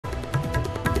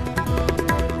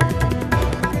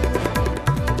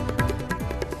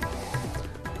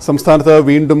സംസ്ഥാനത്ത്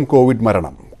വീണ്ടും കോവിഡ്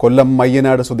മരണം. കൊല്ലം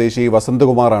മയ്യനാട് സ്വദേശി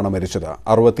വസന്തകുമാറാണ് മരിച്ചത്.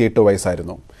 68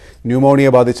 വയസ്സായിരുന്നു. ന്യൂമോണിയ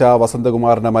ബാധിച്ച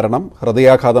വസന്തകുമാറിന്റെ മരണം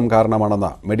ഹൃദയാഘാതം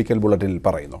കാരണമാണെന്ന് മെഡിക്കൽ ബുള്ളറ്റിനിൽ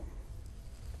പറയുന്നു.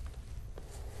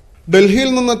 ഡൽഹിയിൽ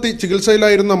നിന്നെത്തി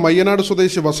ചികിത്സയിലായിരുന്ന മയ്യനാട്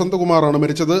സ്വദേശി വസന്തകുമാറാണ്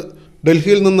മരിച്ചത്.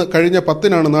 ഡൽഹിയിൽ നിന്ന് കഴിഞ്ഞ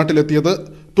 10-നാണ് നാട്ടിലെത്തിയത്.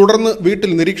 തുടർന്ന്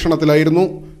വീട്ടിൽ നിരീക്ഷണത്തിലായിരുന്നു.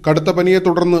 കടുത്ത പനിയെ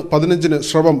തുടർന്ന് 15-ന്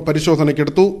സ്രവം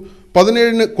പരിശോധനയ്ക്കെടുത്തു.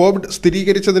 17-ന് കോവിഡ്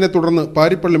സ്ഥിരീകരിച്ചതിനെ തുടർന്ന്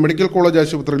പാരിപ്പള്ളി മെഡിക്കൽ കോളേജ്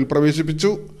ആശുപത്രിയിൽ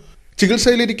പ്രവേശിപ്പിച്ചു.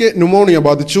 ചികിത്സയിലിരിക്കെ ന്യൂമോണിയ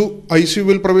ബാധിച്ചു.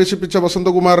 ICUവിൽ പ്രവേശിപ്പിച്ച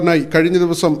വസന്തകുമാറിനായി കഴിഞ്ഞ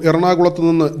ദിവസം എറണാകുളത്ത്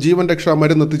നിന്ന് ജീവൻ രക്ഷാ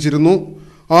മരുന്നെത്തിച്ചിരുന്നു.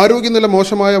 ആരോഗ്യനില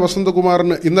മോശമായ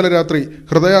വസന്തകുമാറിന് ഇന്നലെ രാത്രി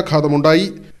ഹൃദയാഘാതമുണ്ടായി.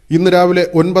 ഇന്ന് രാവിലെ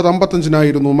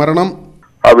 9:55-നായിരുന്നു മരണം.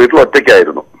 ആ വീട്ടിൽ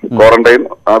ഒറ്റയ്ക്കായിരുന്നു. ക്വാറന്റൈൻ.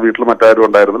 ആ വീട്ടിൽ മറ്റാരും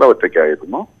ഉണ്ടായിരുന്നില്ല,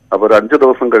 ഒറ്റയ്ക്കായിരുന്നു. അപ്പൊ ഒരു 5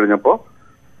 ദിവസം കഴിഞ്ഞപ്പോ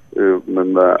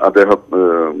അദ്ദേഹം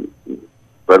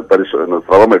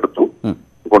സ്രവമെടുത്തു,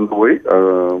 കൊണ്ടുപോയി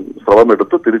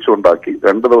സ്രവമെടുത്ത് തിരിച്ചുണ്ടാക്കി.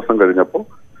 2 ദിവസം കഴിഞ്ഞപ്പോ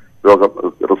രോഗം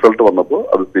റിസൾട്ട് വന്നപ്പോൾ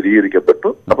അത് സ്ഥിരീകരിക്കപ്പെട്ടു.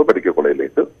 അപ്പൊ മെഡിക്കൽ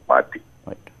കോളേജിലേക്ക് മാറ്റി.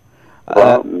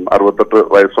 68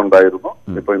 വയസ്സുണ്ടായിരുന്നു.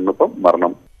 ഇന്നിപ്പം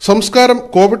മരണം. സംസ്കാരം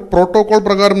കോവിഡ് പ്രോട്ടോകോൾ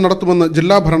പ്രകാരം നടത്തുമെന്ന്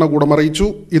ജില്ലാ ഭരണകൂടം അറിയിച്ചു.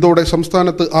 ഇതോടെ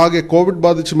സംസ്ഥാനത്ത് ആകെ കോവിഡ്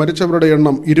ബാധിച്ച് മരിച്ചവരുടെ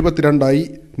എണ്ണം 22ആയി.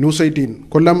 ന്യൂസ് 18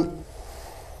 കൊല്ലം.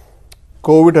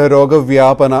 കോവിഡ്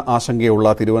രോഗവ്യാപന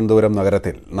ആശങ്കയുള്ള തിരുവനന്തപുരം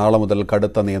നഗരത്തിൽ നാളെ മുതൽ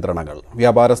കടുത്ത നിയന്ത്രണങ്ങൾ.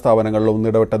 വ്യാപാര സ്ഥാപനങ്ങൾ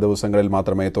ഒന്നിടവിട്ട ദിവസങ്ങളിൽ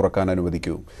മാത്രമേ തുറക്കാൻ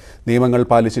അനുവദിക്കൂ. നിയമങ്ങൾ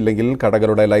പാലിച്ചില്ലെങ്കിൽ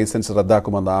കടകളുടെ ലൈസൻസ്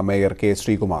റദ്ദാക്കുമെന്ന് മേയർ കെ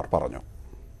ശ്രീകുമാർ പറഞ്ഞു.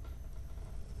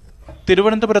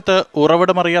 തിരുവനന്തപുരത്ത്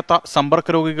ഉറവിടമറിയാത്ത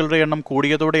സമ്പർക്ക രോഗികളുടെ എണ്ണം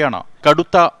കൂടിയതോടെയാണ്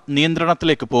കടുത്ത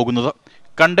നിയന്ത്രണത്തിലേക്ക് പോകുന്നത്.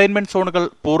 കണ്ടെയ്ൻമെന്റ് സോണുകൾ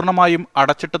പൂർണ്ണമായും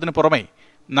അടച്ചിട്ടതിനു പുറമെ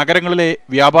നഗരങ്ങളിലെ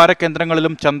വ്യാപാര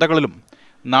കേന്ദ്രങ്ങളിലും ചന്തകളിലും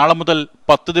നാളെ മുതൽ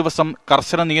 10 ദിവസം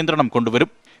കർശന നിയന്ത്രണം കൊണ്ടുവരും.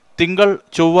 തിങ്കൾ,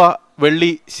 ചൊവ്വ,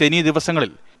 വെള്ളി, ശനി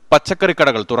ദിവസങ്ങളിൽ പച്ചക്കറി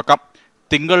കടകൾ തുറക്കാം.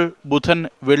 തിങ്കൾ, ബുധൻ,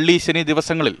 വെള്ളി, ശനി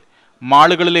ദിവസങ്ങളിൽ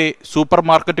മാളുകളിലെ സൂപ്പർ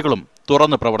മാർക്കറ്റുകളും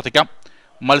തുറന്ന് പ്രവർത്തിക്കാം.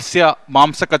 മത്സ്യ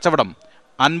മാംസ കച്ചവടം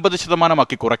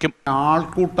 50% കുറയ്ക്കും.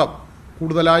 ആൾക്കൂട്ടം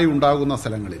കൂടുതലായി ഉണ്ടാകുന്ന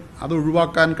സ്ഥലങ്ങളിൽ അത്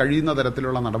ഒഴിവാക്കാൻ കഴിയുന്ന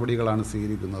തരത്തിലുള്ള നടപടികളാണ്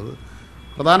സ്വീകരിക്കുന്നത്.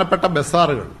 പ്രധാനപ്പെട്ട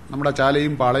ബസാറുകൾ, നമ്മുടെ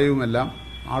ചാലയും പാളയവും എല്ലാം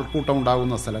ആൾക്കൂട്ടം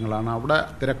ഉണ്ടാകുന്ന സ്ഥലങ്ങളാണ്. അവിടെ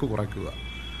തിരക്ക് കുറയ്ക്കുക.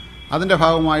 അതിൻ്റെ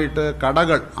ഭാഗമായിട്ട്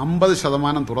കടകൾ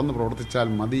 50% തുറന്ന് പ്രവർത്തിച്ചാൽ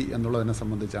മതി എന്നുള്ളതിനെ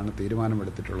സംബന്ധിച്ചാണ്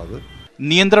തീരുമാനമെടുത്തിട്ടുള്ളത്.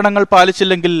 നിയന്ത്രണങ്ങൾ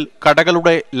പാലിച്ചില്ലെങ്കിൽ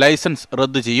കടകളുടെ ലൈസൻസ്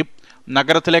റദ്ദ് ചെയ്യും.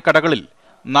 നഗരത്തിലെ കടകളിൽ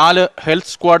 4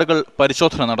 ഹെൽത്ത് സ്ക്വാഡുകൾ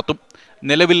പരിശോധന നടത്തും.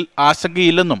 നിലവിൽ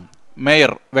ആശങ്കയില്ലെന്നും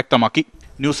മേയർ വ്യക്തമാക്കി.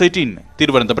 ന്യൂസ് 18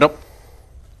 തിരുവനന്തപുരം.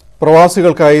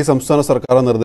 പ്രവാസികൾക്കായി സംസ്ഥാന സർക്കാർ